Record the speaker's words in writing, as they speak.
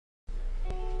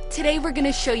Today we're going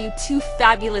to show you two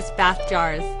fabulous bath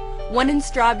jars, one in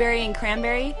strawberry and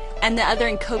cranberry and the other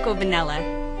in Coco-Vanilla.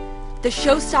 The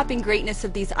show-stopping greatness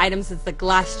of these items is the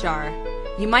glass jar.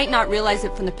 You might not realize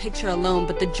it from the picture alone,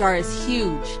 but the jar is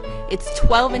huge. It's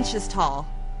 12 inches tall.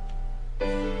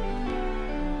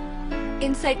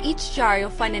 Inside each jar you'll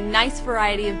find a nice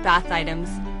variety of bath items,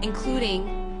 including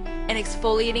an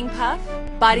exfoliating puff,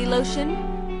 body lotion,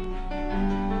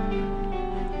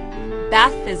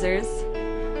 bath fizzers,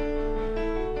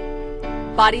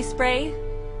 body spray,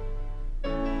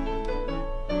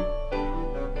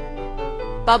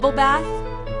 bubble bath,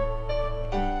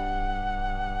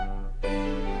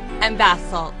 and bath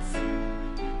salts.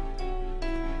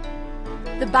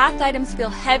 The bath items feel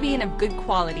heavy and of good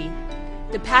quality.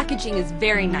 The packaging is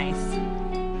very nice.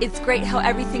 It's great how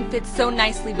everything fits so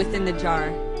nicely within the jar.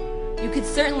 You could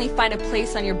certainly find a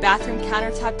place on your bathroom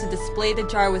countertop to display the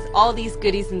jar with all these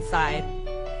goodies inside.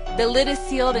 The lid is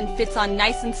sealed and fits on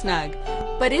nice and snug,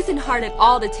 but isn't hard at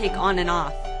all to take on and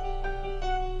off.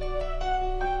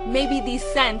 Maybe these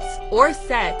scents or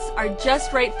sets are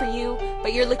just right for you,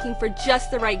 but you're looking for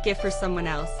just the right gift for someone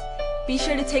else. Be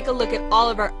sure to take a look at all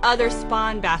of our other spa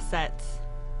and bath sets.